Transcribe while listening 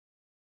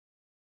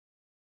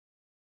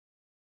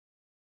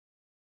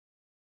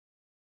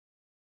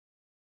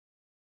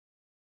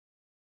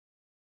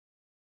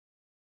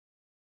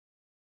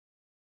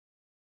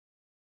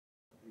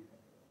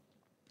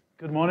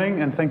Good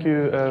morning, and thank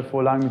you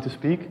for allowing me to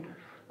speak,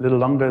 a little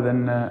longer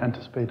than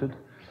anticipated.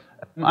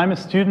 I'm a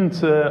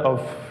student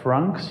of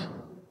Frank's,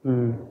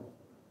 who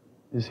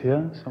is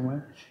here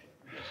somewhere.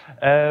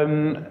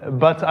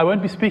 But I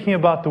won't be speaking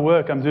about the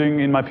work I'm doing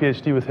in my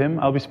PhD with him.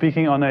 I'll be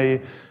speaking on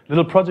a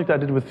little project I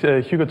did with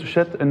Hugo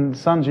Touchette and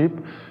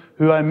Sanjeep,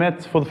 who I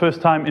met for the first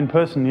time in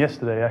person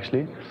yesterday,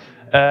 actually.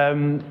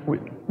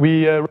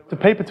 We wrote a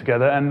paper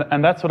together,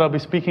 and that's what I'll be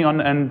speaking on,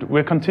 and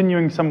we're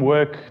continuing some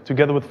work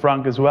together with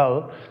Frank as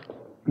well,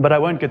 but I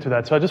won't get to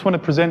that. So I just want to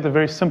present a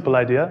very simple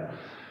idea,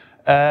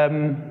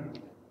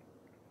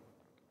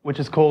 which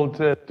is called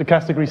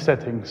stochastic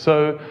resetting.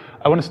 So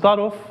I want to start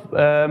off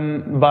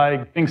by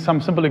giving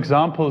some simple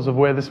examples of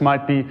where this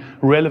might be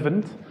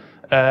relevant,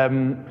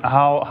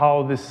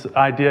 how this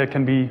idea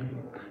can be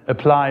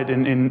applied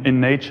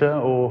in nature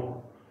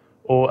or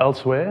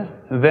elsewhere.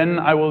 Then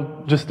I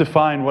will just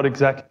define what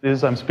exactly it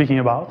is I'm speaking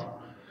about.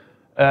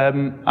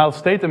 I'll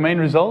state the main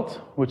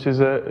result, which is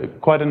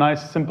quite a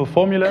nice simple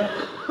formula.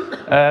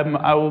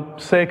 I will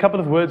say a couple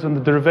of words on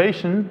the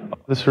derivation of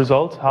this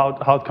result,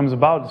 how it comes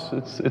about.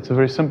 It's a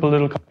very simple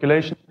little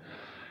calculation.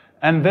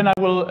 And then I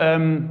will,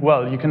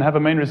 well, you can have a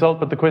main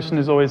result, but the question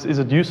is always, is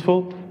it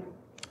useful?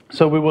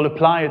 So we will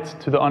apply it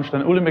to the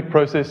Einstein-Uhlenbeck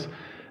process.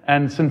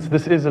 And since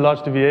this is a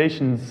large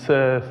deviations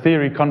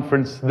theory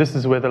conference, this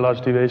is where the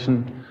large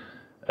deviations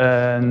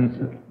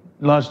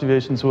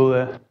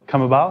will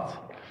come about.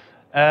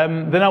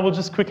 Then I will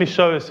just quickly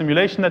show a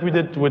simulation that we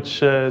did, which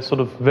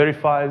sort of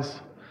verifies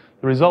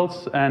the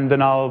results, and then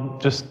I'll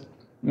just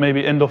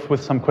maybe end off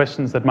with some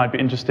questions that might be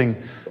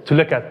interesting to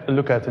look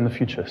at in the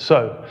future.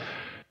 So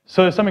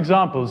some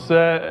examples.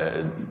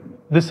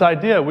 This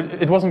idea,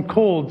 it wasn't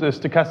called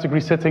stochastic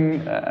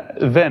resetting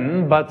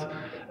then, but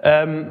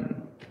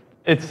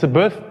it's the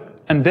birth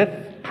and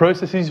death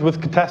processes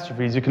with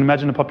catastrophes. You can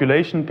imagine a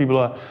population, people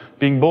are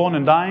being born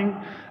and dying,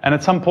 and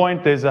at some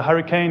point there's a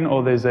hurricane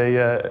or there's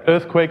a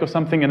earthquake or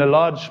something, and a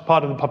large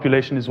part of the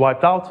population is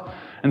wiped out,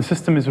 and the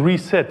system is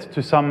reset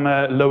to some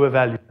lower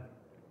value.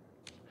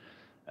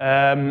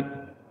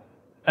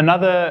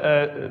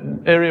 Another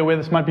area where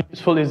this might be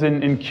useful is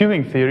in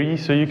queuing theory.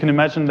 So you can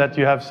imagine that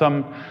you have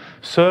some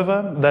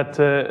server that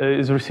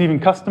is receiving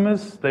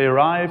customers, they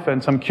arrive,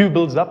 and some queue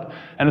builds up,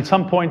 and at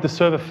some point the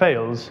server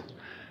fails.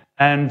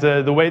 And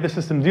the way the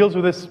system deals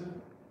with this,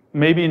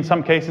 maybe in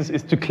some cases,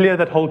 is to clear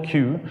that whole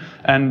queue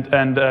and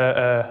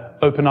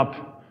open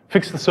up,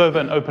 fix the server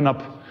and open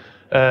up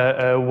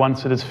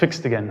once it is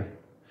fixed again.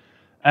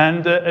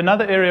 And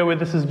another area where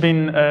this has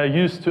been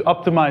used to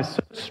optimize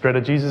search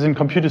strategies is in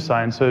computer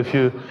science. So if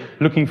you're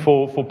looking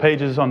for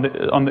pages on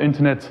the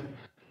internet,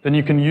 then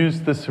you can use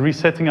this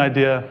resetting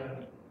idea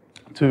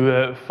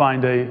to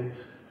find a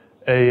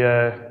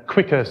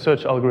quicker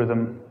search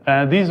algorithm.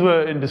 These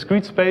were in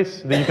discrete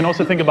space. Then you can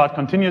also think about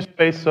continuous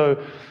space. So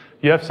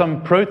you have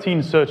some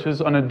protein searches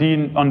on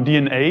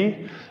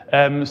DNA.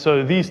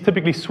 So these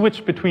typically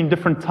switch between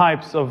different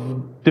types of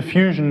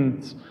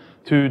diffusions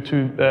to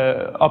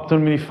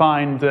optimally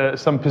find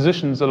some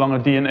positions along a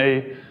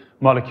DNA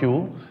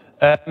molecule.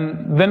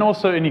 Then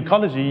also in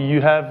ecology,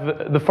 you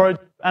have the forage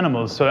of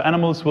animals. So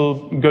animals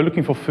will go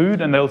looking for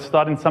food, and they'll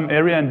start in some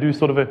area and do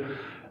sort of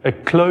a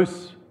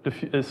close,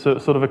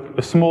 sort of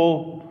a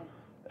small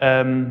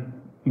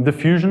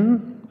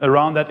diffusion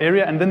around that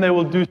area, and then they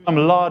will do some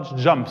large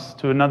jumps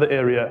to another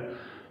area.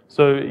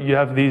 So you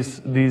have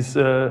these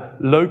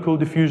local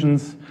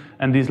diffusions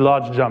and these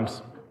large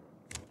jumps.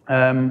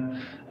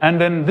 And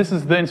then this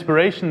is the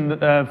inspiration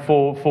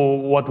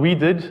for what we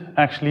did.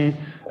 Actually,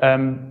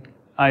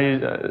 I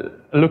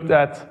looked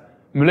at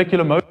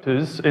molecular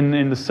motors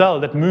in the cell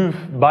that move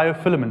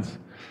biofilaments.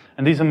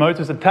 And these are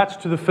motors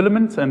attached to the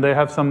filament, and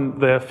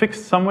they're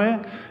fixed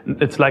somewhere.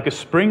 It's like a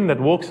spring that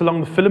walks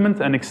along the filament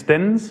and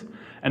extends,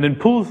 and then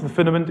pulls the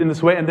filament in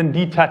this way, and then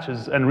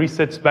detaches and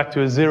resets back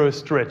to a zero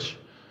stretch.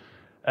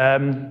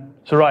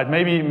 So right,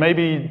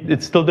 maybe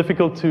it's still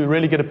difficult to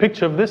really get a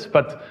picture of this,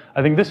 but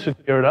I think this should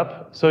clear it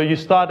up. So you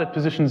start at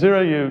position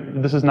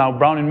 0. This is now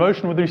Brown in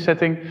motion with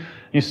resetting.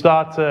 You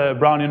start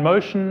Brown in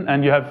motion,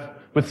 and you have,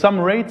 with some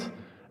rate,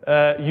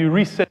 you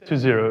reset to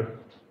 0.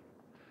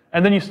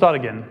 And then you start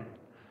again.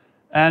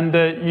 And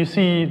you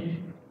see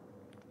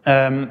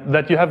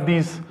that you have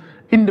these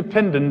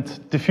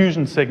independent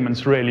diffusion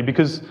segments, really,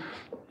 because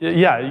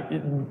yeah,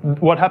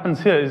 what happens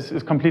here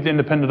is completely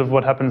independent of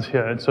what happens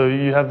here. And so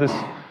you have this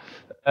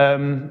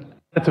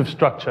additive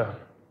structure.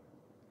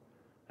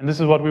 And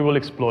this is what we will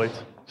exploit.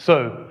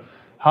 So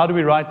how do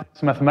we write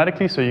this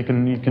mathematically? So you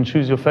can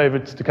choose your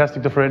favorite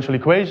stochastic differential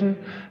equation,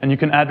 and you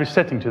can add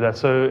resetting to that.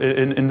 So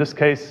in this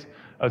case,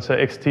 I would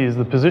say xt is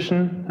the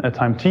position at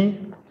time t.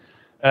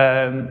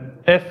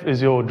 F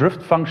is your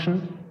drift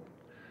function.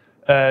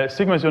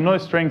 Sigma is your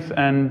noise strength,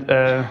 and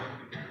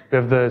we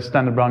have the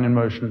standard Brownian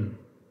motion.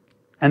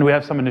 And we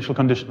have some initial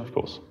condition, of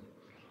course.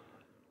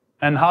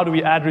 And how do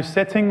we add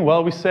resetting?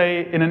 Well, we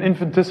say in an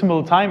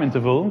infinitesimal time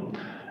interval,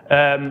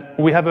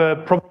 we have a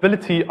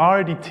probability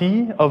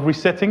RDT of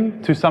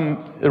resetting to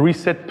some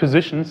reset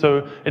position.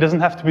 So it doesn't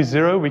have to be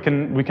 0. We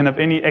can have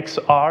any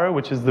XR,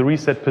 which is the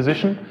reset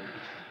position.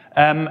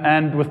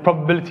 And with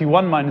probability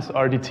 1 minus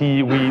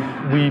RDT,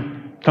 we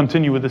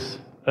continue with this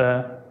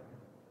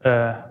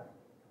stochastic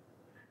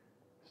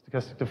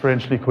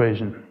differential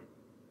equation.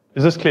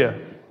 Is this clear?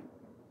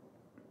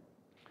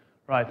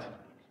 Right.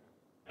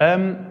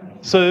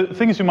 So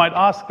things you might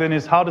ask then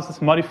is, how does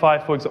this modify,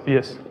 for example,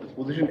 yes? The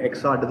position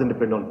XR doesn't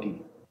depend on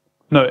T.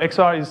 No,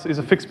 XR is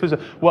a fixed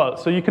position. Well,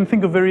 so you can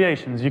think of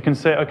variations. You can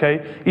say,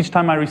 okay, each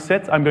time I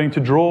reset, I'm going to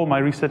draw my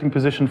resetting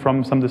position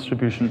from some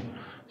distribution.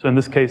 So in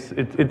this case,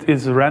 it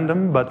is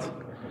random, but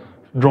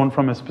drawn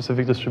from a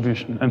specific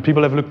distribution. And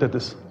people have looked at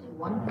this.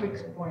 One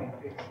fixed point,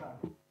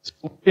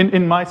 XR.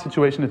 In my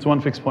situation, it's one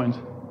fixed point.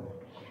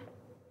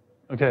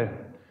 Okay.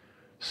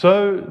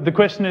 So the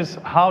question is,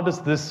 how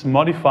does this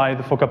modify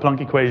the Fokker-Planck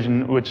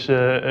equation, which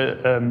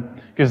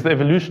gives the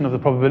evolution of the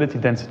probability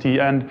density?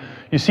 And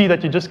you see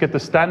that you just get the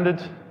standard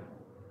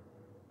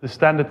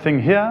thing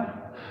here,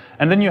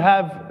 and then you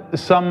have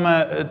some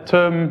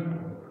term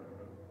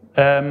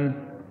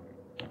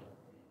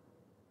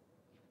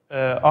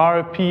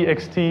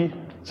RPXT,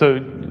 so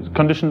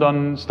conditioned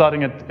on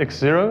starting at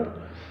x0,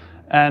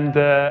 and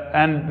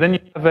then you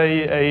have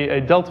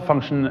a delta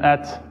function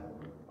at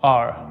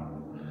R.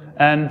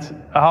 And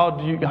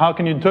how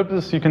can you interpret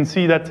this? You can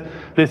see that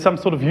there's some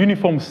sort of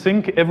uniform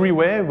sink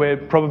everywhere where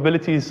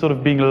probability is sort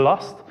of being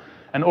lost,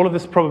 and all of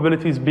this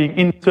probability is being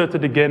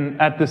inserted again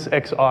at this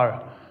XR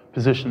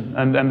position,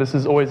 and this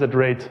is always at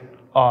rate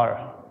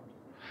R.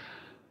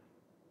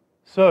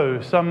 So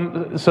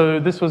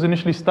this was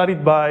initially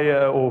studied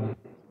by, or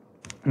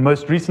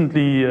most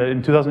recently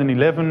in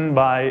 2011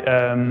 by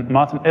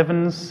Martin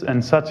Evans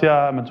and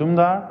Satya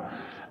Majumdar,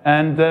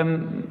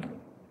 and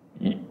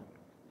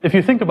if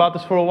you think about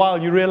this for a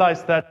while, you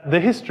realize that the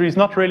history is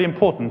not really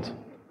important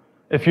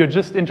if you're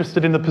just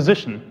interested in the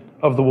position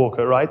of the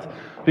walker, right?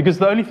 Because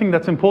the only thing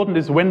that's important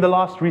is when the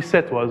last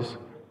reset was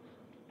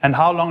and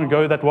how long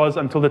ago that was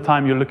until the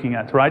time you're looking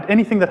at, right?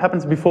 Anything that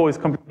happens before is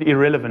completely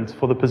irrelevant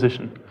for the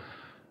position.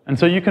 And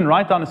so you can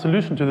write down a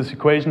solution to this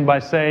equation by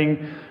saying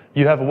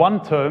you have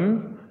one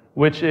term,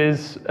 which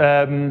is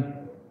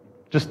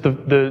just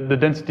the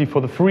density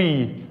for the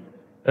free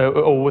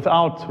or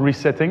without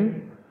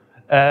resetting,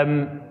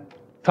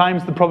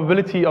 times the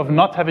probability of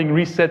not having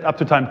reset up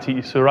to time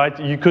t. So, right,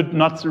 you could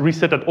not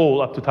reset at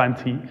all up to time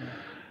t.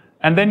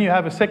 And then you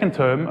have a second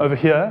term over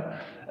here,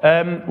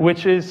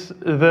 which is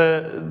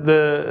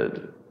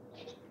the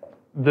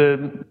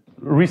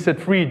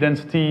reset-free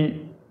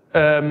density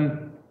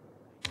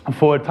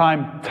for a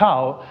time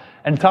tau.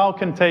 And tau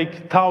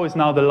is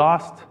now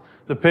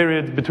the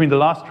period between the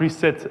last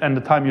reset and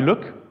the time you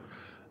look.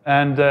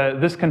 And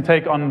this can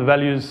take on the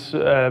values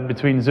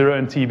between 0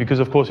 and t, because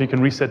of course you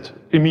can reset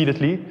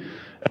immediately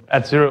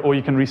at 0, or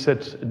you can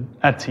reset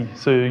at t.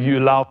 So you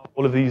allow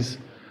all of these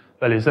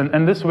values,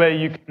 and this way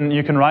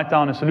you can write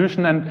down a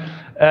solution. And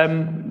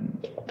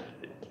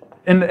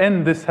in the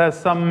end, this has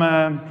some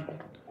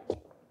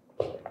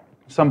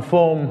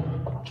form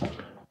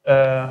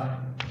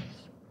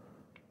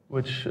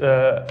which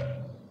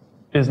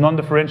is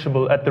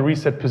non-differentiable at the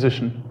reset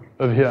position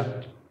over here.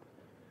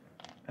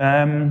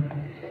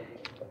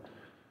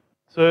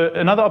 So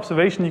another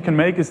observation you can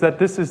make is that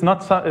this is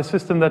not a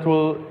system that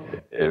will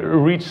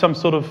reach some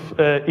sort of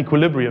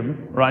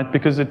equilibrium, right?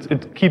 Because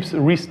it keeps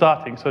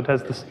restarting, so it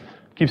has this,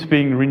 keeps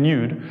being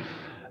renewed.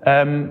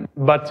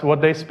 But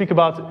what they speak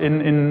about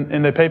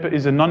in their paper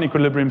is a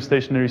non-equilibrium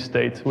stationary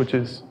state, which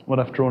is what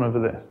I've drawn over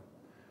there.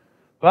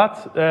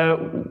 But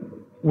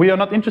we are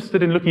not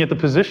interested in looking at the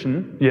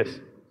position. Yes?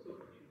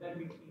 That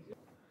means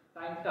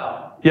time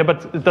tau. Yeah,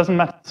 but it doesn't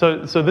matter.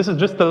 So this is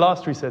just the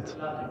last reset.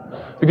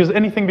 Because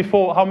anything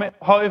before,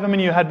 however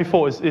many you had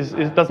before,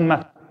 it doesn't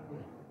matter,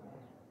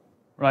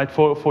 right?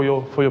 For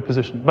your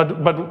position. But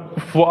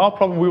for our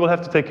problem, we will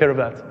have to take care of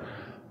that,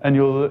 and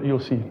you'll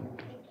see.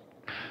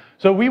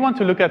 So we want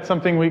to look at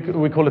something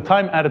we call a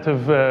time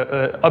additive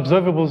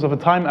observables of a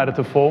time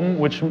additive form,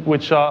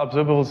 which are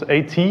observables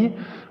AT,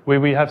 where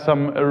we have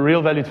some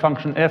real valued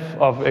function f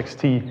of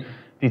xt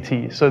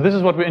dt. So this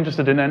is what we're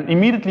interested in, and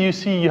immediately you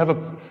see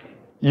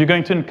you're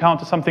going to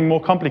encounter something more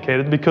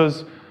complicated,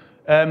 because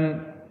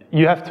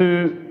you have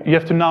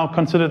to now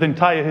consider the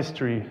entire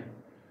history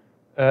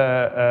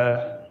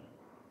to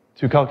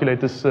calculate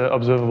this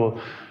observable.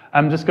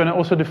 I'm just going to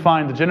also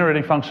define the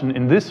generating function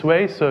in this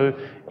way. So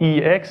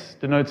Ex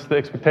denotes the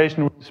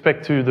expectation with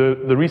respect to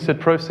the reset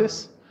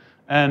process,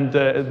 and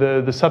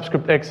the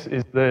subscript x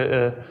is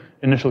the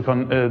initial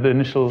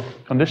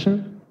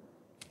condition.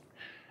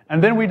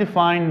 And then we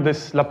define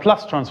this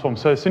Laplace transform.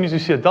 So as soon as you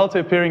see a delta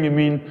appearing,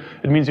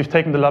 it means you've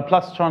taken the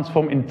Laplace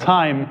transform in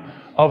time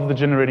of the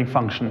generating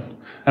function.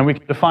 And we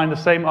can define the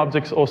same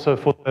objects also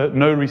for the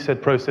no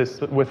reset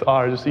process with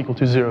r is equal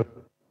to 0.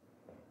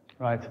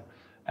 Right.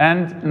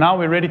 And now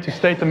we're ready to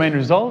state the main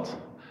result,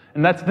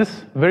 and that's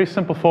this very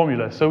simple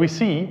formula. So we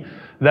see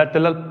that the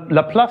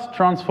Laplace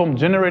transform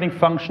generating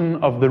function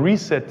of the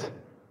reset,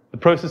 the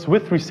process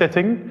with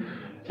resetting,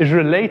 is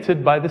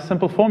related by this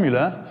simple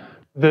formula,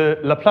 the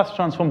Laplace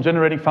transform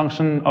generating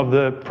function of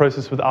the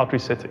process without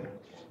resetting.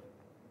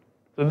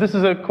 So this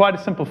is quite a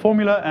simple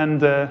formula,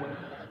 and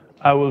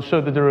I will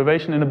show the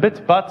derivation in a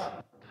bit,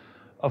 but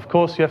of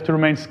course you have to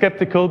remain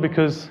skeptical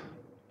because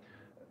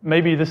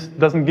maybe this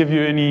doesn't give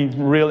you any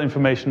real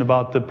information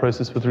about the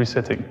process with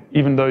resetting,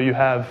 even though you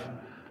have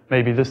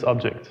maybe this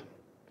object.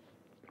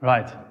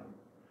 Right.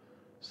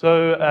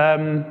 So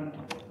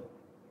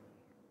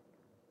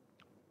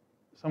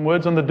some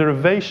words on the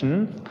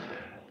derivation.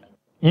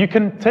 You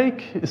can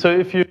take, so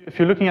if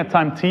you're looking at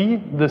time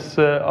t, this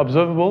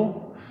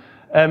observable,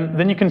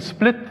 then you can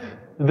split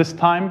this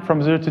time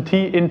from 0 to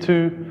t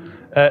into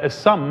a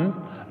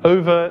sum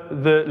over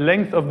the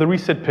length of the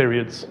reset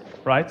periods,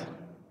 right?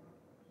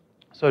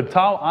 So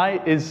tau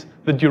I is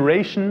the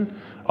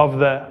duration of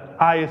the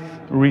ith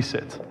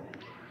reset.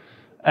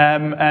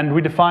 And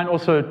we define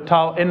also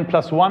tau n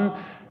plus 1.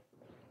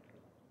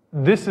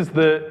 This is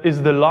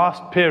the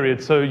last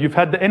period. So you've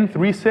had the nth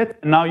reset,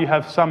 and now you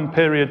have some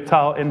period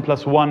tau n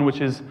plus 1,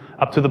 which is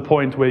up to the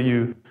point where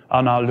you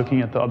are now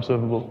looking at the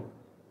observable.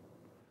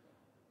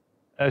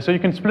 So you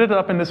can split it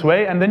up in this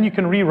way, and then you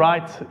can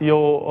rewrite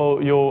your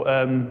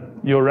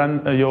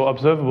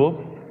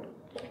observable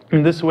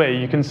in this way.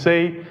 You can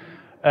say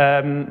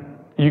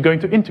you're going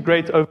to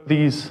integrate over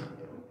these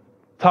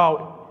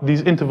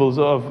intervals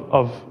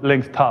of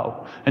length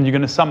tau, and you're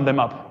going to sum them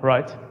up,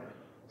 right?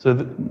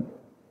 So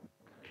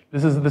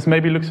this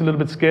maybe looks a little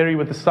bit scary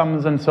with the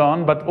sums and so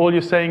on, but all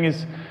you're saying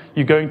is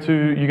you're going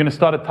to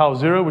start at tau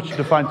 0, which you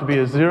define to be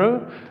a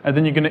 0, and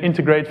then you're going to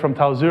integrate from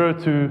tau 0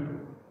 to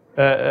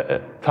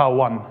tau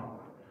 1.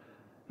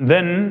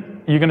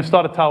 Then you're going to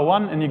start at tau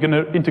 1, and you're going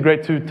to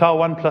integrate to tau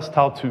 1 plus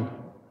tau 2.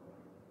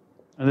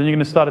 And then you're going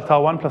to start at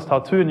tau 1 plus tau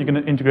 2, and you're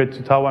going to integrate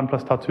to tau 1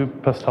 plus tau 2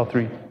 plus tau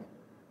 3.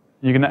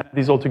 You're going to add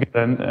these all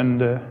together,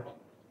 and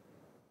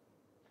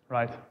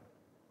right.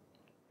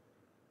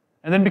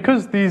 And then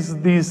because these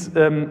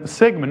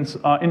segments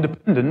are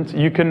independent,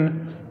 you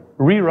can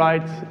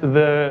rewrite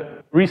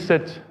the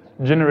reset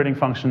generating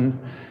function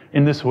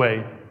in this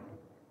way.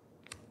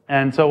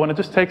 And so I want to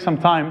just take some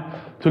time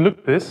to look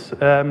at this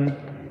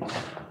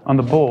on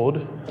the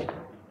board.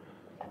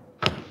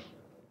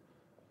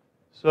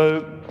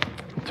 So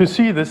to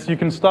see this, you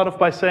can start off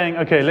by saying,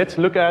 okay, let's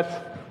look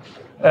at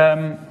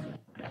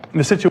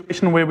the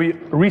situation where we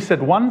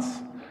reset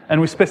once and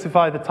we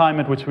specify the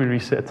time at which we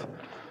reset.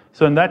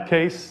 So in that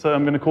case,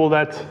 I'm going to call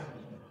that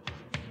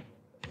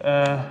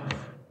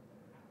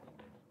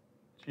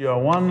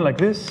GR1 like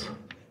this.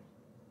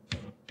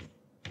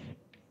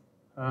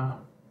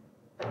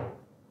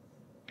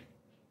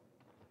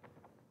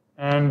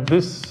 And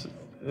this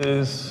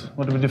is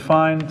what we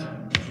defined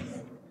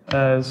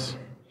as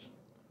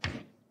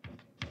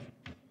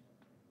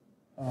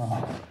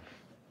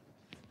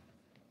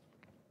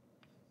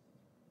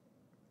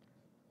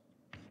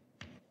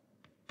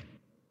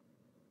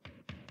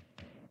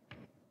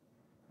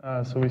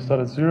so we start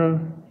at 0,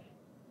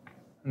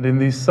 and then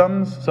these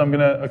sums. So I'm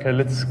gonna, okay,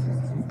 let's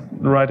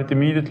write it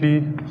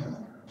immediately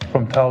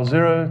from tau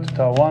 0 to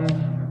tau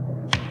 1.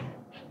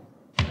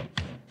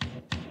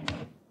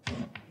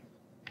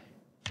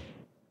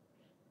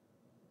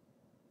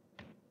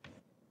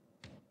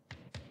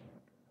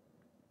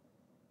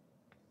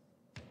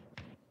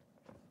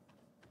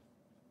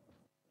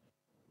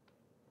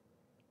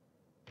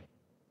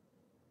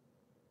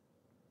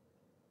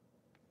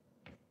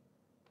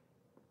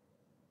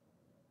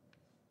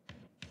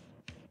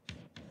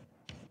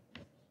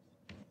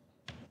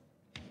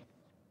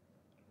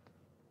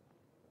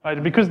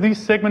 Right, because these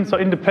segments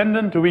are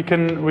independent, we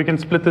can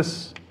split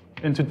this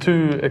into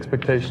two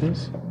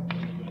expectations.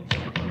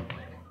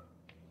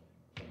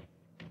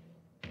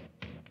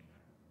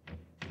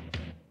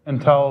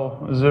 And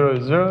tau 0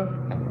 is 0.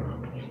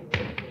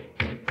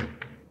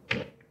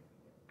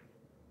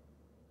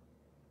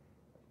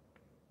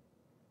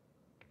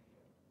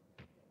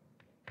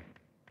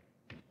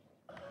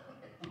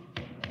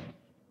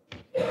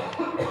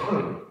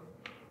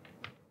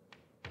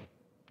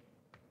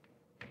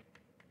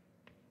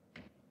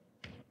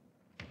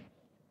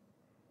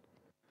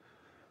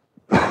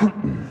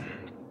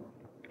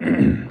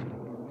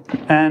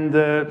 And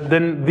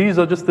then these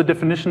are just the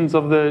definitions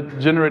of the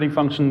generating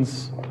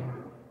functions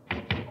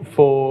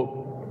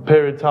for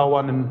period tau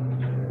 1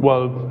 and,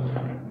 well,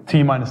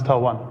 t minus tau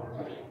 1.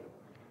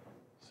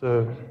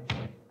 So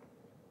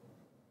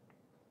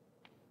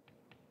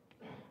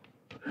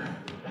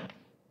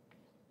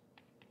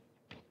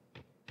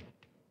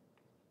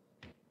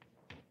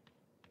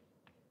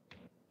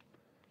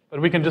but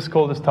we can just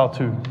call this tau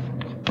 2,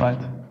 right?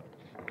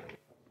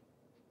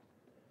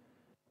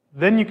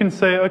 Then you can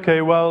say,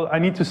 okay, well, I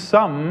need to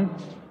sum.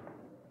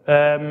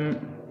 I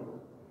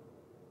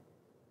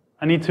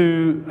need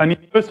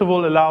first of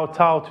all allow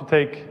tau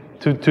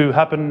to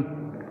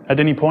happen at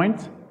any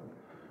point,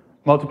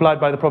 multiplied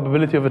by the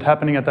probability of it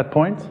happening at that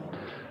point,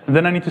 and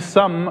then I need to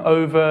sum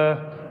over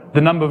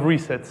the number of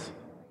resets.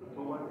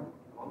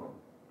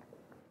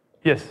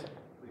 Yes.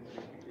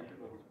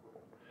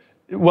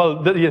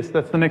 Well, yes,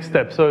 that's the next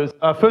step. So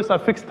first I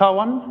fixed tau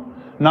 1.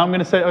 Now I'm going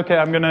to say, okay,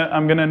 I'm going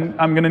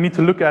to need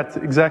to look at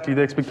exactly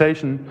the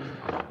expectation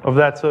of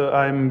that. So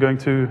I'm going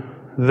to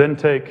then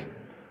take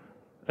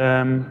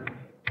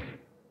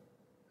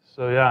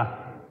So yeah.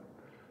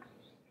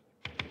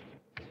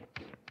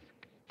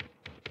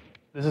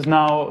 This is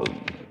now,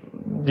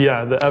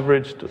 yeah, the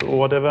averaged or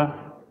whatever.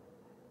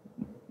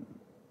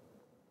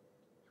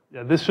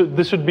 Yeah, this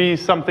should be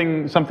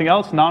something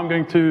else. Now I'm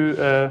going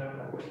to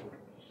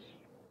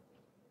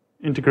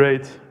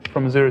integrate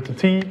from 0 to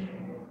t,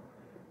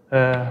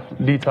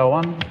 d tau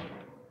 1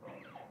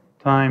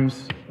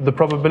 times the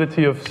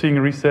probability of seeing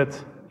a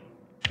reset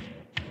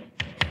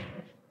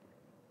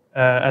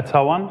at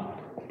tau 1.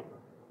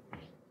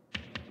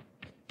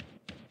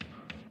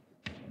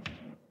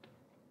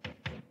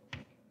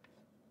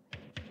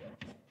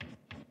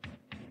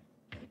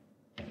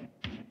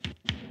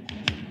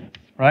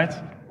 Right?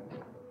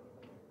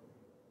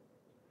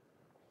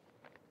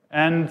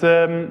 And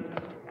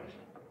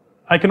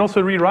I can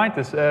also rewrite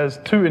this as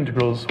two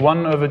integrals,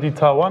 1 over d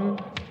tau 1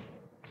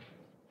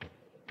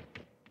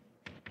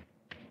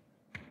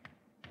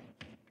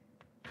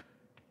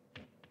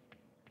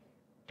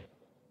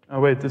 oh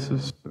wait, this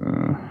is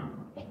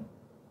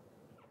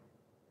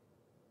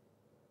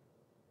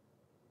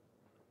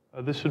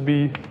this should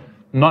be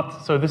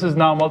not, so this is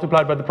now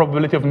multiplied by the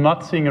probability of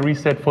not seeing a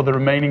reset for the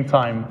remaining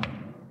time,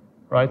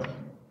 right?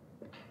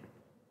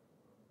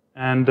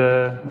 And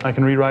I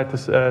can rewrite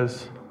this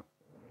as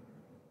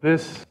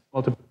this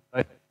multiplied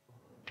by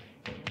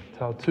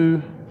tau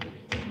 2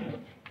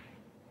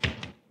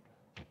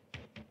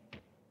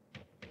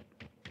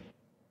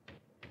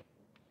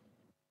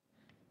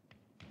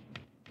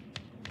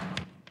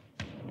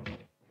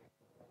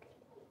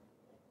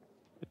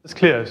 it's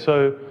clear.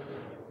 So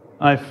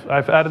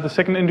I've added the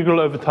second integral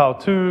over tau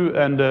 2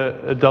 and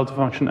a delta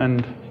function,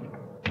 and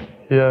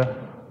here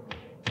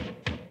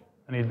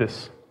I need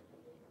this.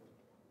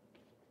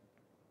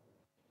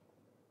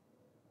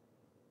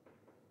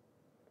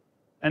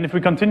 And if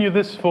we continue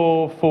this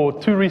for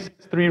 2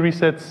 resets, 3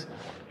 resets,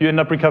 you end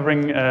up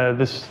recovering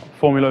this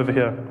formula over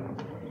here.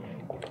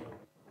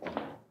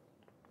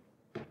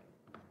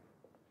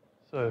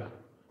 So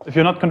if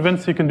you're not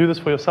convinced, you can do this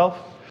for yourself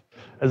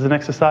as an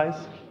exercise.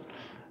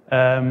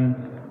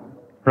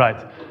 Right.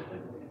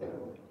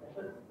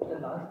 The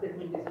last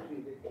statement is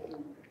free.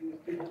 You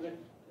still have the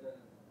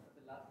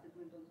last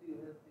statement also you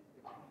have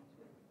this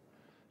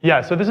exponential.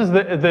 Yeah, so this is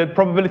the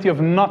probability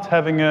of not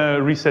having a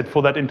reset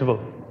for that interval,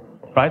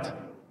 right?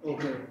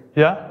 Okay.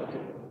 Yeah?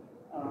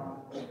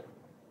 Okay.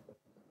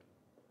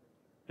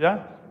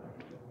 Yeah?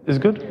 Is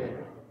good?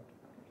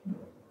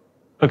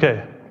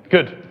 Okay,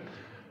 good.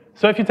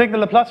 So if you take the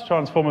Laplace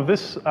transform of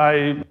this,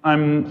 I'm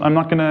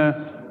not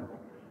gonna,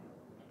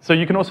 so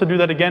you can also do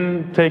that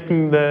again,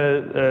 taking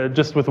the,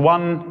 just with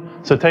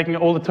 1, so taking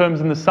all the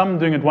terms in the sum,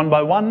 doing it 1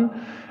 by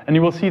 1, and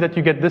you will see that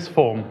you get this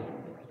form.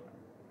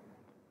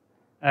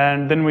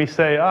 And then we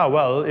say,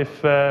 well,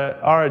 if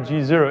R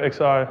G0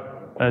 XR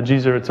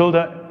G0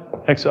 tilde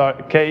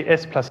XR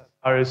Ks plus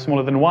R is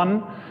smaller than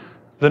 1,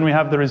 then we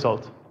have the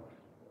result.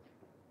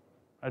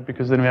 Right,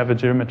 because then we have a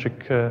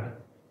geometric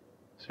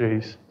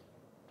series.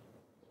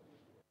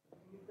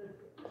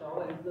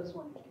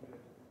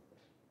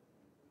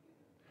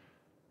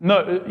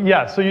 No,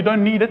 yeah, so you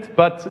don't need it,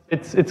 but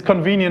it's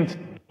convenient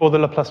for the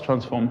Laplace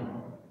transform.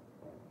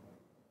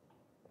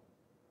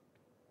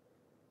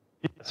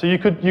 So you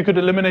could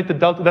eliminate the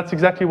delta. That's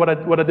exactly what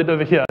I did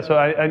over here. So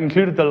I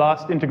included the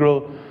last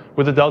integral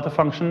with the delta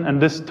function,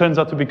 and this turns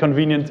out to be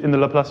convenient in the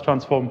Laplace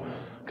transform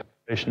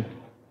calculation.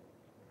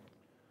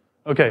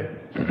 Okay.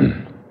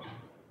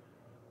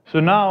 So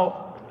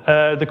now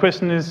the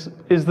question is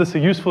this a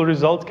useful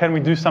result? Can we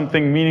do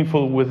something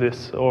meaningful with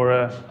this,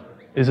 or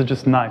is it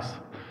just nice?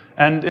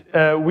 And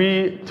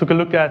we took a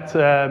look at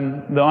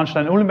the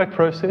Einstein-Uhlenbeck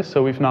process.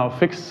 So we've now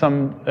fixed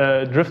some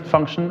drift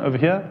function over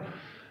here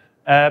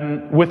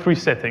with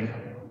resetting.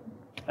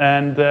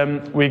 And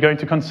we're going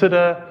to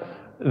consider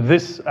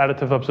this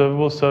additive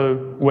observable, so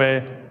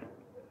where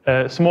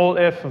small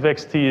f of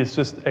xt is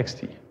just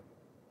xt.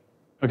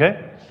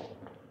 Okay?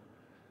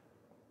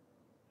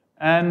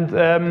 And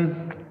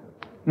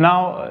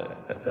now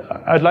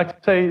I'd like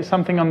to say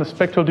something on the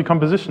spectral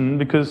decomposition,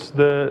 because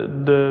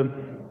the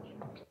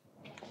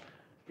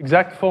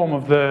exact form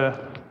of the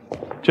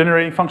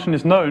generating function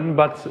is known,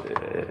 but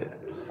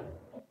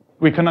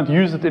we cannot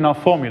use it in our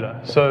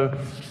formula. So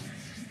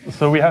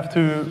we have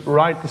to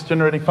write this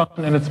generating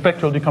function in its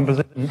spectral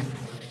decomposition.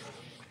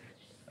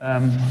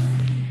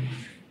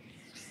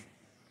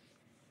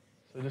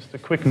 So just a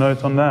quick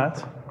note on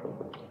that.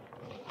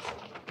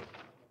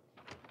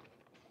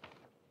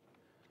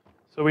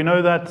 So we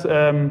know that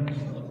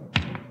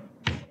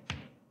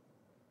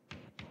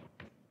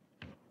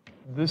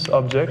this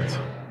object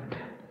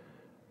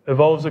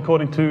evolves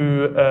according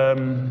to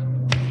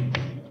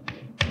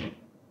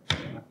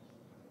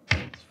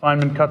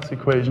Feynman-Katz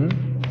equation.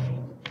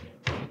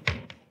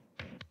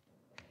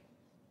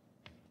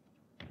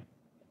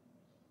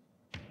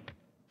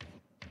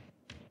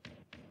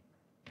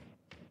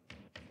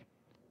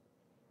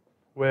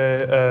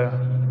 Where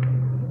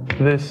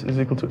this is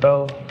equal to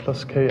L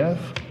plus Kf,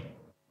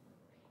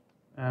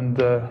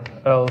 and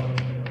L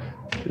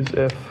is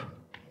F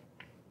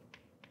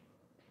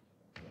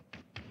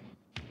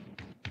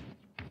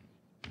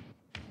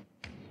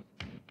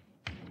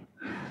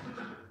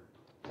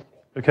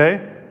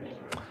Okay?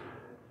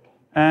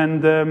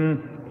 And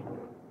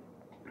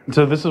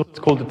so this is what's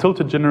called the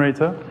tilted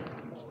generator.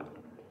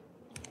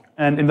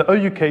 And in the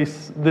OU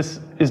case,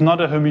 this is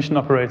not a Hermitian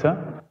operator,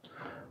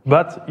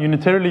 but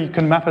unitarily you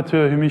can map it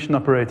to a Hermitian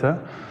operator.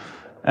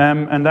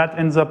 And that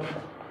ends up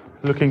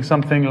looking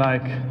something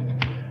like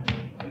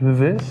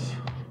this.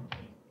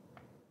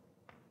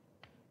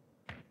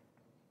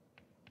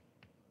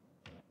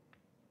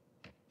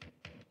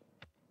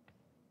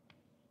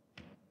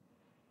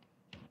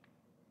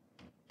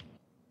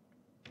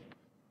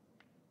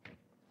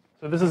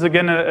 So this is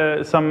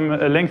again some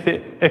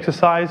lengthy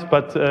exercise,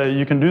 but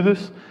you can do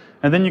this.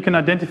 And then you can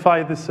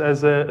identify this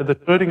as the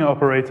Schrödinger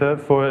operator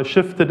for a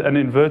shifted and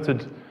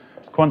inverted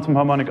quantum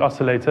harmonic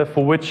oscillator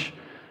for which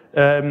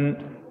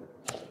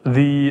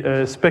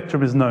the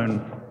spectrum is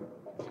known,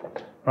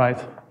 right?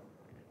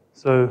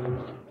 So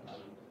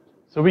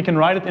we can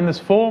write it in this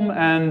form,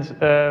 and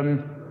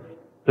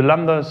the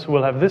lambdas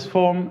will have this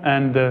form,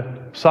 and the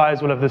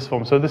psi's will have this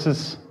form. So this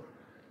is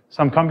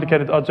some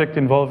complicated object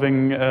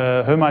involving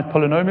Hermite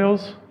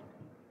polynomials,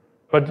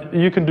 but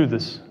you can do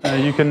this.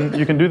 You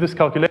can do this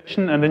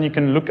calculation, and then you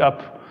can look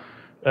up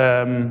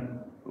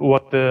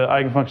what the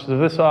eigenfunctions of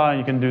this are, and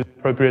you can do the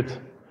appropriate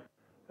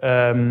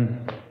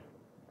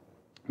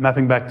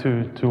mapping back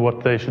to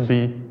what they should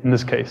be in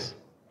this case.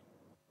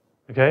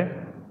 Okay?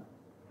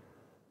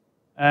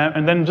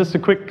 And then just a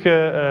quick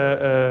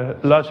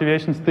large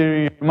deviations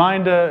theory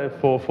reminder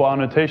for our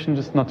notation,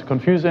 just not to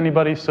confuse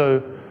anybody.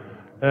 So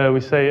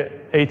we say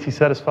AT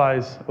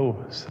satisfies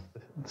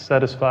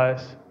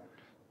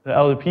the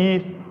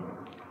LDP.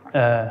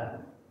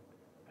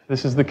 If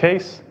this is the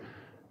case,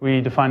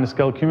 we define the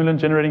scale cumulant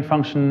generating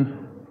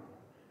function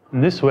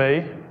in this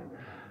way.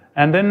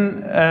 And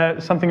then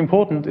something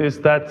important is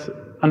that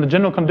under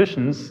general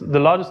conditions, the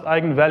largest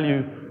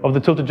eigenvalue of the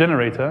tilted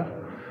generator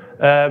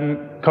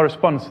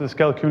corresponds to the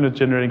scale cumulant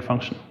generating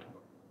function.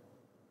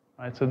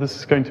 Right, so this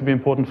is going to be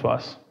important for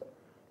us.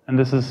 And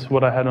this is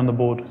what I had on the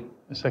board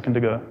a second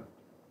ago.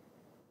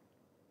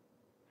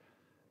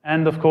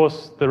 And of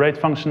course, the rate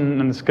function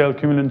and the scale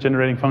cumulant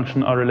generating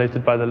function are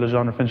related by the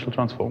Legendre differential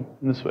transform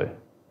in this way.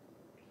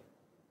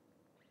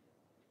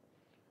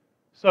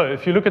 So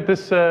if you look at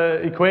this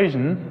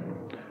equation,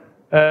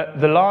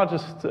 the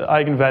largest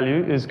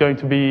eigenvalue is going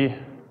to be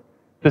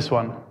this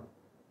one.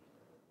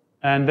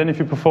 And then if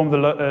you perform the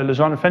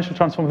Legendre differential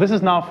transform, this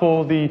is now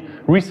for the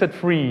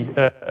reset-free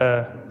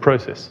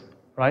process,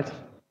 right?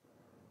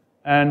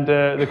 And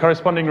the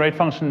corresponding rate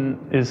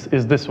function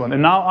is this one.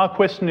 And now our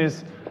question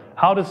is,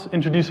 how does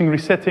introducing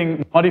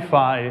resetting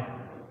modify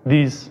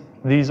these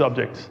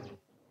objects?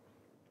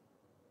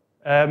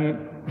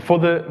 For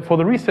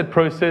the reset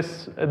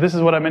process, this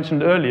is what I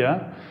mentioned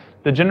earlier.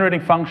 The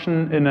generating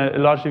function in a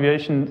large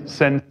deviation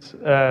sense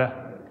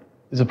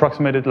is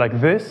approximated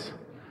like this.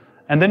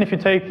 And then if you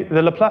take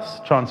the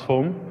Laplace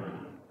transform,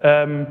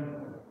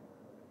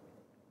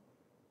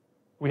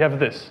 we have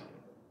this.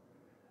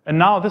 And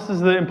now this is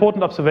the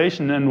important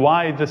observation and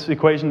why this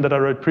equation that I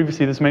wrote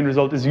previously, this main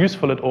result, is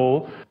useful at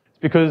all.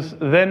 Because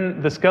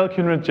then the scale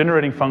cumulant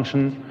generating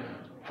function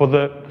for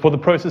the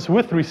process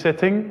with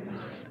resetting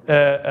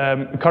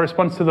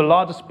corresponds to the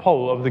largest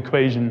pole of the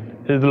equation,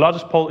 the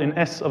largest pole in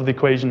S of the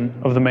equation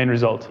of the main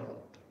result.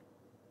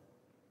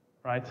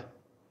 Right?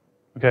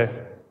 Okay.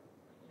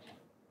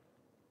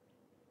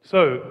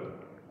 So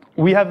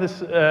we have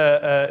this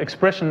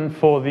expression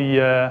for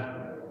the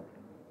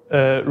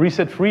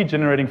reset-free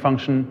generating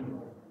function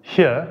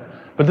here.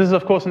 But this is,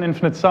 of course, an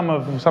infinite sum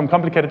of some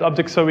complicated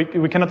objects, so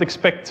we cannot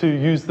expect to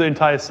use the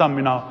entire sum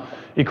in our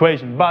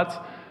equation.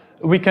 But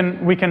we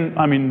can,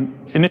 I mean,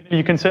 initially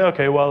you can say,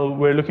 okay, well,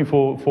 we're looking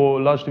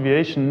for large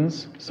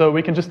deviations, so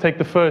we can just take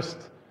the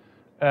first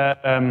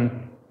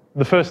term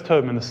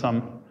in the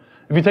sum.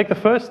 If you take the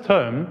first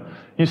term,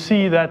 you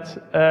see that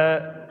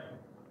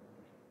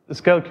the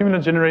scale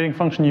cumulant generating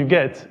function you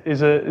get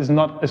is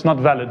not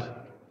valid.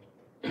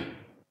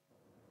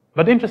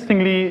 But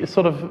interestingly,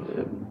 sort of,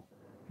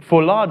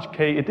 for large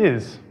k, it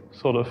is,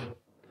 sort of.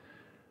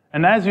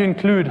 And as you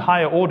include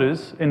higher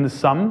orders in the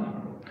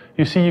sum,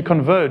 you see you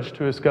converge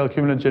to a scale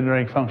cumulant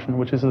generating function,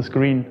 which is this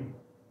green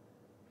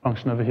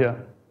function over here.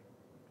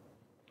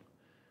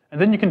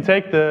 And then you can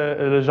take the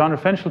Legendre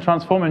differential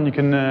transform and you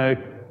can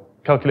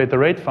calculate the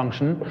rate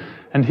function.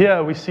 And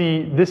here we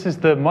see this is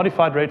the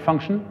modified rate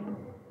function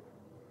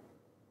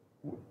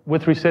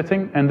with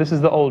resetting, and this is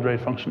the old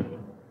rate function.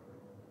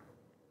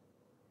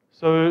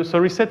 So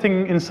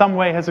resetting in some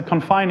way has a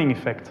confining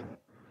effect.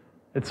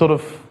 It's sort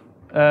of,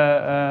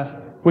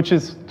 which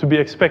is to be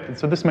expected,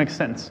 so this makes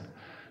sense.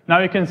 Now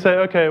you can say,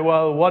 okay,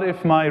 well, what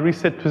if my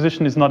reset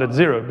position is not at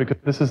 0? Because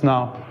this is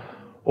now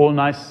all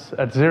nice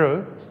at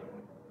 0,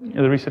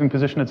 the resetting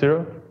position at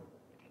 0.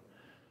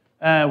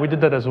 We did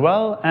that as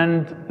well,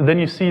 and then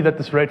you see that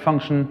this rate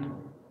function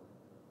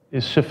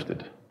is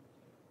shifted,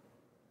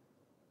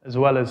 as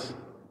well as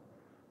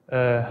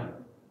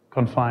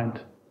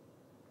confined.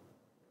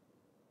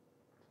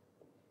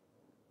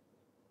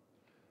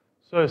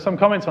 So some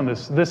comments on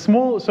this. The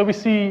small, so we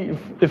see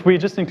if we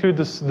just include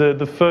this,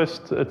 the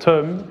first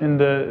term in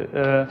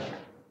the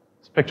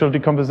spectral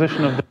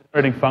decomposition of the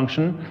generating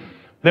function,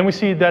 then we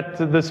see that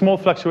the small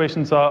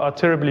fluctuations are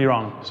terribly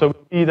wrong. So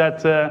we see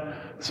that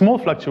small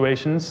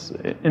fluctuations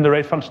in the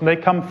rate function, they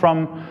come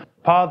from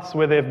paths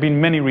where there have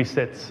been many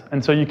resets.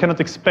 And so you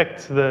cannot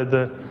expect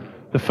the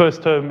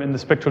first term in the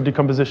spectral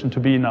decomposition to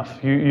be enough.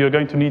 You're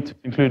going to need to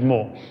include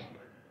more.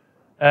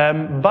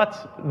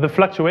 But the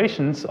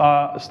fluctuations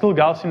are still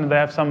Gaussian and they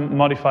have some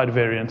modified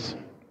variance.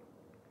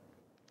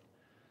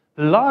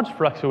 The large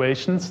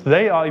fluctuations,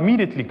 they are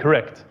immediately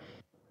correct,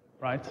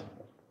 right?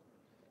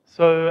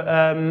 So,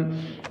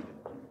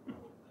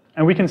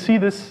 and we can see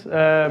this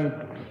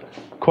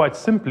quite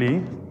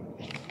simply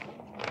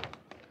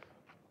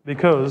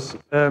because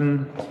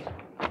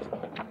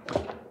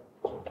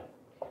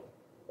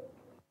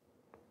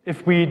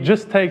if we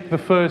just take the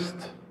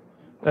first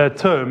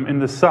term in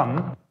the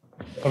sum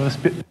of the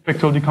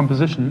spectral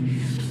decomposition,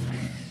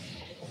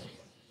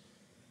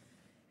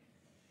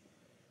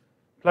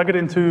 plug it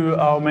into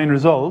our main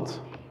result,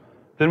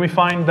 then we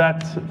find that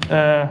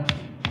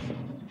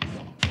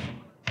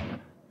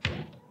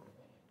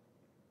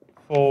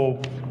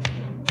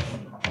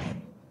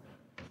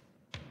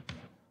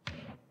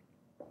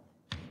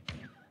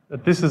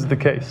that this is the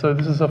case. So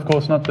this is of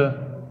course not the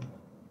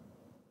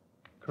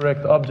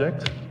correct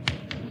object.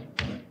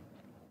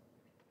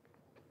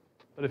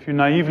 But if you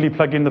naively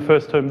plug in the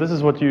first term, this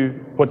is what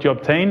you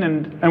obtain,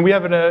 and we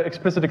have an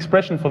explicit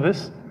expression for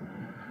this,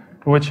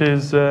 which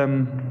is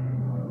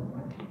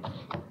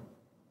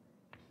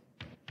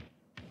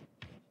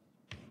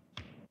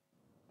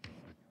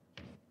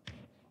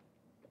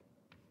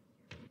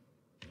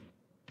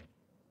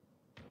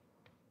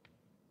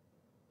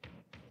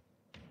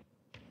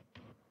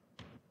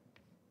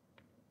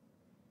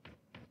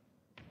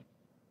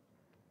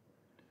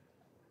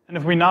and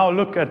if we now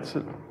look at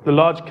the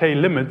large k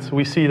limit,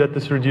 we see that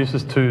this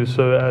reduces to,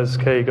 so as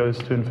k goes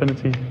to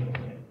infinity,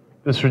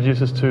 this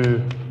reduces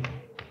to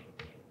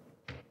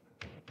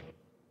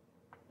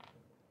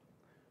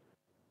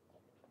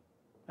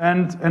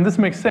and this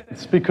makes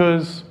sense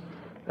because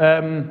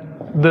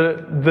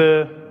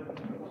the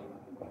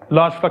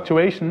large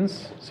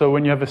fluctuations, so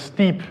when you have a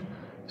steep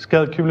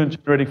scale equivalent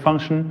generating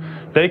function,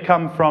 they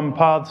come from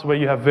paths where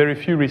you have very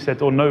few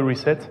reset or no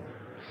reset.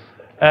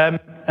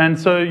 And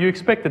so you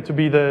expect it to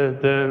be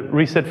the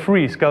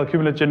reset-free scale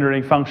equivalent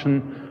generating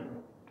function.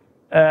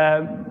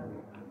 And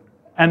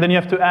then you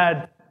have to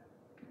add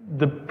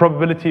the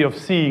probability of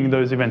seeing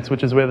those events,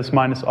 which is where this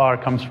minus r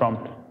comes from.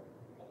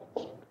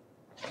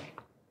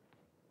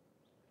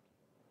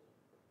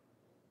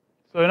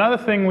 So another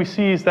thing we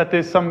see is that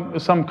there's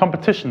some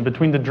competition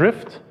between the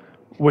drift,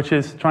 which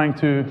is trying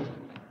to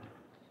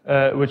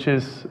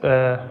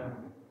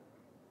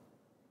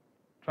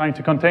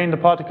contain the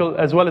particle,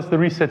 as well as the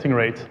resetting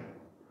rate.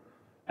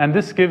 And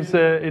this gives,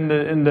 in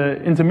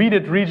the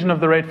intermediate region of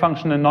the rate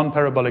function, a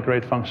non-parabolic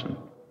rate function.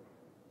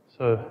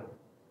 So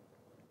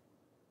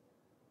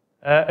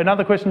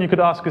another question you could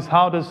ask is,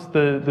 how does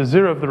the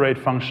zero of the rate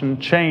function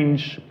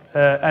change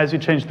as you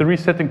change the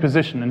resetting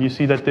position? And you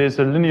see that there's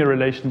a linear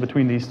relation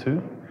between these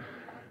two.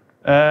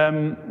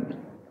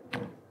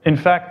 In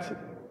fact,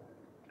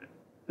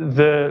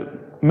 the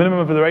minimum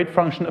of the rate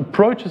function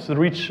approaches the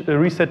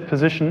reset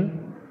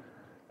position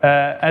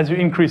as you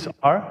increase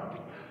r,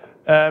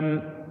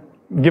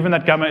 given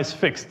that gamma is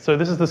fixed. So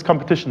this is this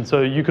competition.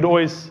 So you could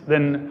always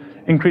then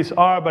increase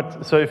r,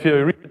 but so if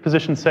your reset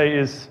position, say,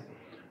 is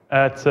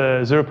at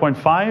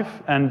 0.5,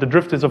 and the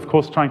drift is, of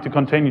course, trying to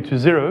contain you to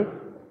 0,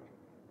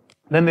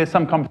 then there's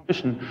some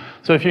competition.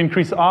 So if you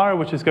increase r,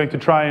 which is going to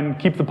try and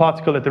keep the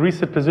particle at the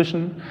reset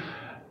position,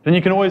 then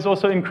you can always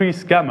also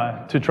increase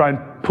gamma to try and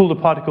pull the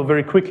particle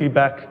very quickly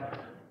back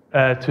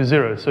to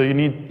 0. So you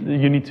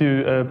need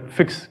to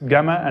fix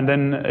gamma, and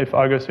then if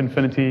r goes to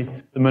infinity,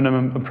 the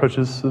minimum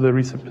approaches the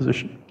reset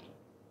position.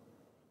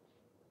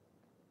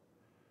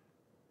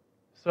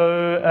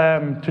 So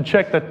to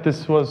check that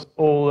this was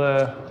all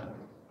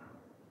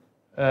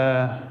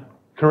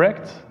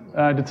correct,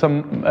 I did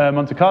some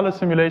Monte Carlo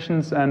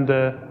simulations, and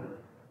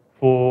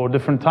for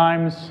different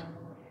times,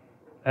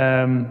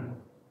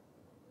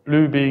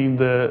 blue being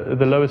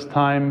the lowest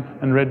time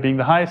and red being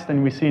the highest,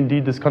 and we see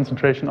indeed this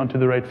concentration onto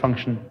the rate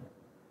function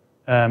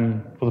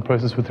for the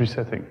process with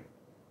resetting.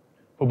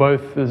 For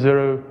both the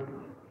zero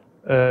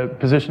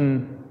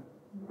position,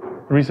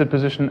 reset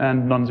position,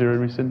 and non-zero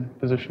reset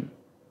position.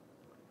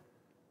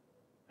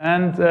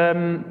 And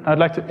I'd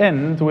like to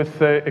end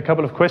with a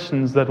couple of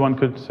questions that one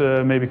could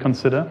maybe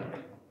consider.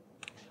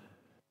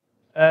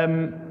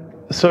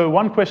 So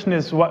one question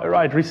is,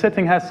 right,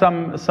 resetting has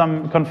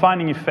some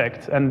confining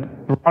effect, and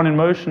Brown in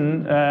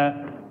motion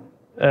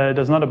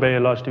does not obey a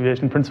large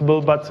deviation principle,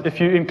 but if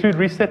you include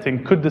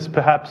resetting, could this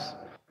perhaps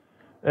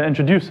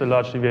introduce a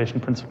large deviation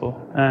principle?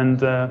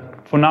 And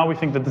for now, we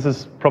think that this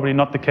is probably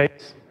not the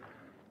case,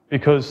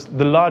 because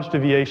the large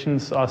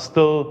deviations are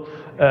still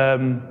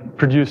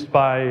produced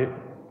by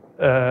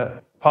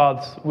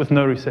paths with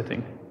no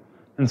resetting.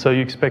 And so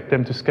you expect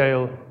them to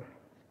scale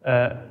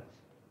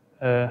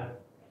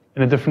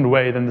in a different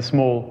way than the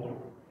small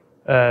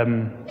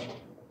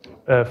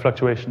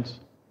fluctuations.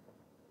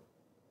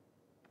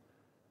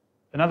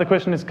 Another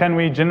question is, can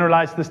we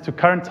generalize this to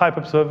current type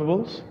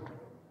observables?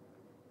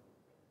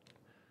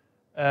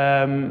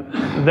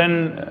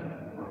 Then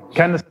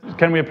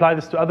can we apply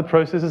this to other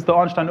processes? The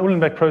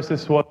Ornstein-Uhlenbeck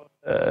process was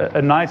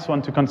a nice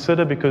one to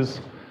consider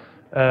because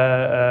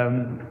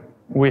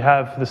we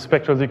have the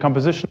spectral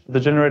decomposition, the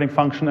generating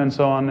function, and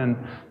so on, and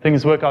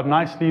things work out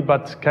nicely,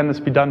 but can this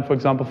be done, for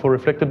example, for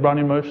reflected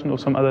Brownian motion or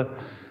some other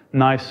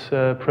nice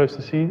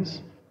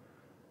processes?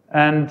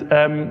 And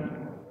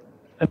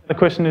the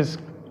question is,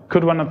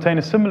 could one obtain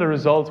a similar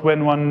result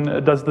when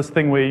one does this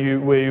thing where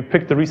you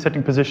pick the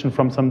resetting position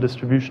from some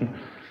distribution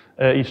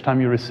each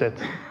time you reset?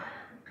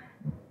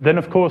 Then,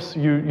 of course,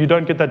 you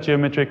don't get that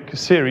geometric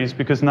series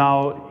because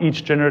now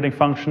each generating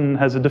function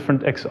has a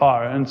different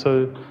XR, and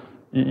so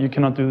you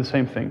cannot do the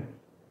same thing.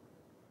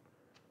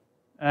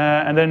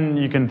 And then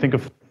you can think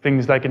of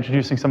things like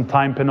introducing some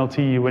time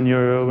penalty when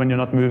you're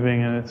not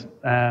moving, and it's,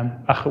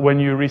 when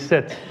you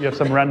reset, you have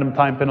some random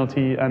time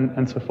penalty,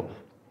 and so forth.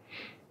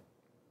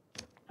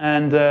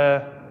 And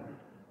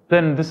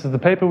then this is the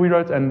paper we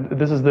wrote, and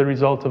this is the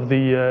result of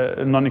the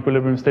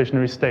non-equilibrium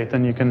stationary state.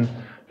 And you can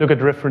look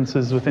at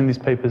references within these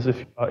papers if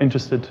you are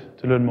interested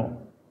to learn more.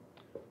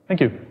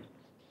 Thank you.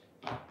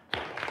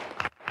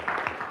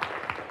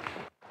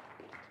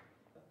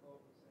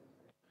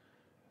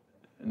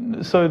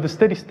 So the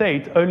steady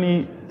state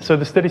so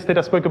the steady state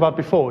I spoke about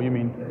before, you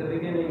mean? At the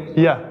beginning,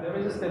 yeah. There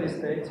is a steady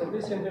state, so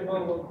this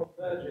interval will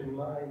converge in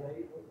my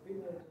naive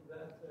opinion to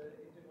that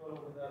interval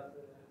over that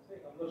thing.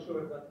 I'm not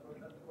sure if that's the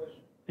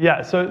question.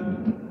 Yeah, so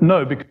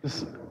no,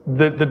 because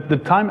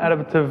the time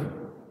additive,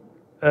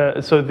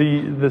 so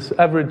this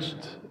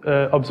averaged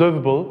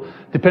observable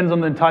depends on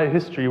the entire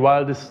history,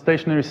 while this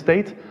stationary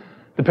state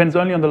depends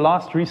only on the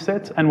last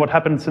reset and what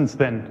happened since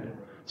then.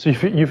 So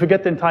you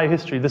forget the entire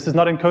history. This is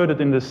not encoded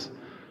in this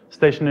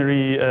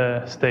stationary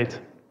state.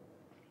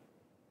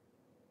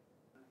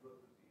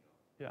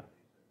 Yeah,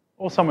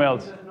 or somewhere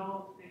else.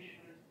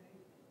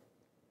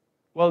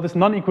 Well, this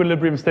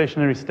non-equilibrium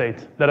stationary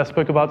state that I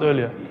spoke about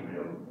earlier.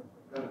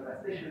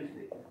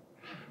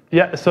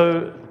 Yeah,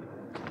 so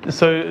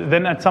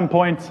then at some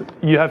point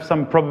you have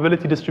some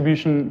probability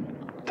distribution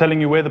telling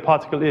you where the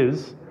particle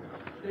is.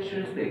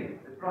 Stationary state.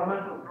 The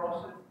fundamental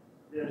process,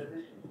 there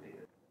is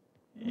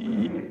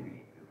stationary state.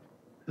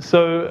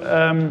 So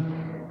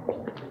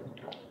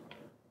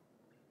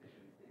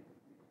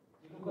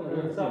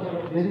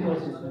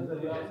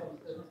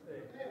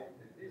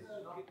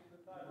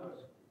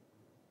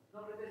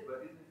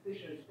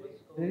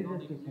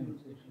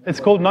it's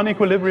called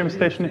non-equilibrium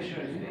stationary.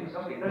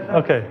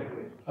 Okay.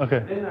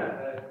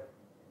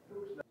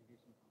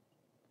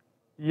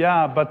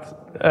 Yeah, but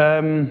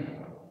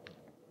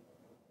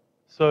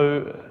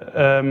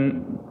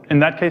in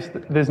that case,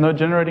 there's no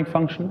generating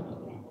function.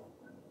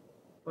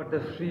 For the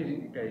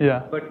free type.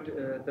 Yeah. But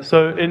the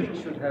so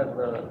should have.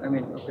 I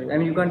mean,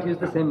 you can't use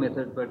the same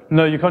method, but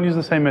no, you can't use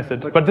the same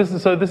method. But this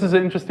is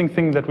an interesting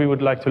thing that we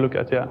would like to look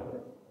at. Yeah.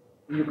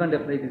 You can't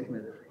apply this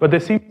method. But there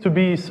seems to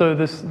be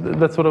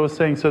that's what I was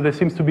saying. So there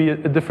seems to be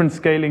a different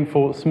scaling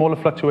for smaller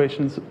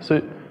fluctuations.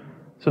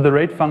 So the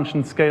rate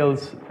function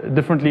scales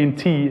differently in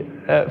t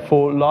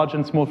for large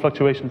and small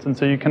fluctuations, and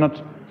so you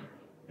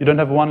don't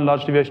have one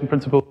large deviation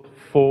principle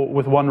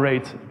with one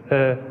rate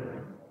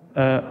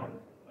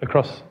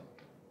across.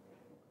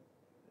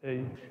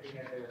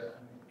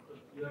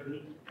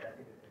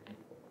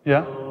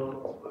 Yeah.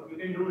 So you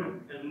can do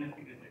it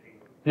deterministically.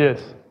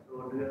 Yes.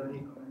 So do you have any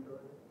comment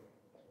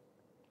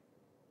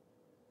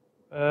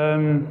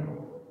on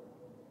it?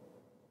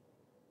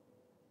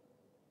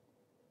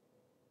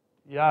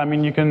 Yeah, I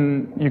mean you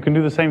can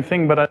do the same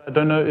thing, but I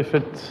don't know if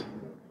it.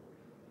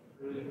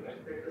 Do you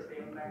expect the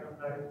same kind of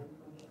value?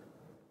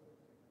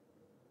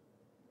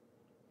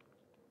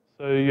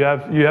 So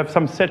you have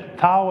some set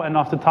tau, and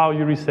after tau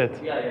you reset.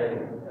 Yeah.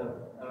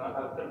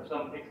 After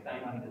some fixed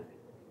time on this.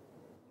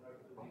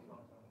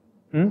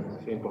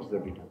 Same process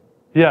every time.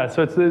 Yeah,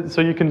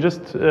 so you can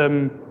just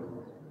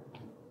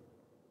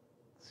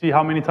see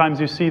how many times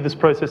you see this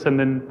process, and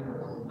then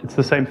it's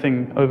the same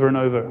thing over and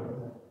over.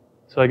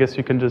 So I guess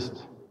you can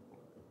just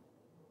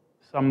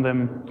sum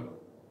them.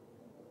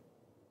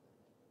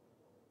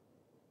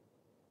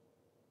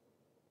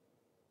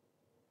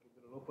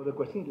 No further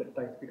questions. Let's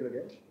thank speaker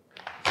again.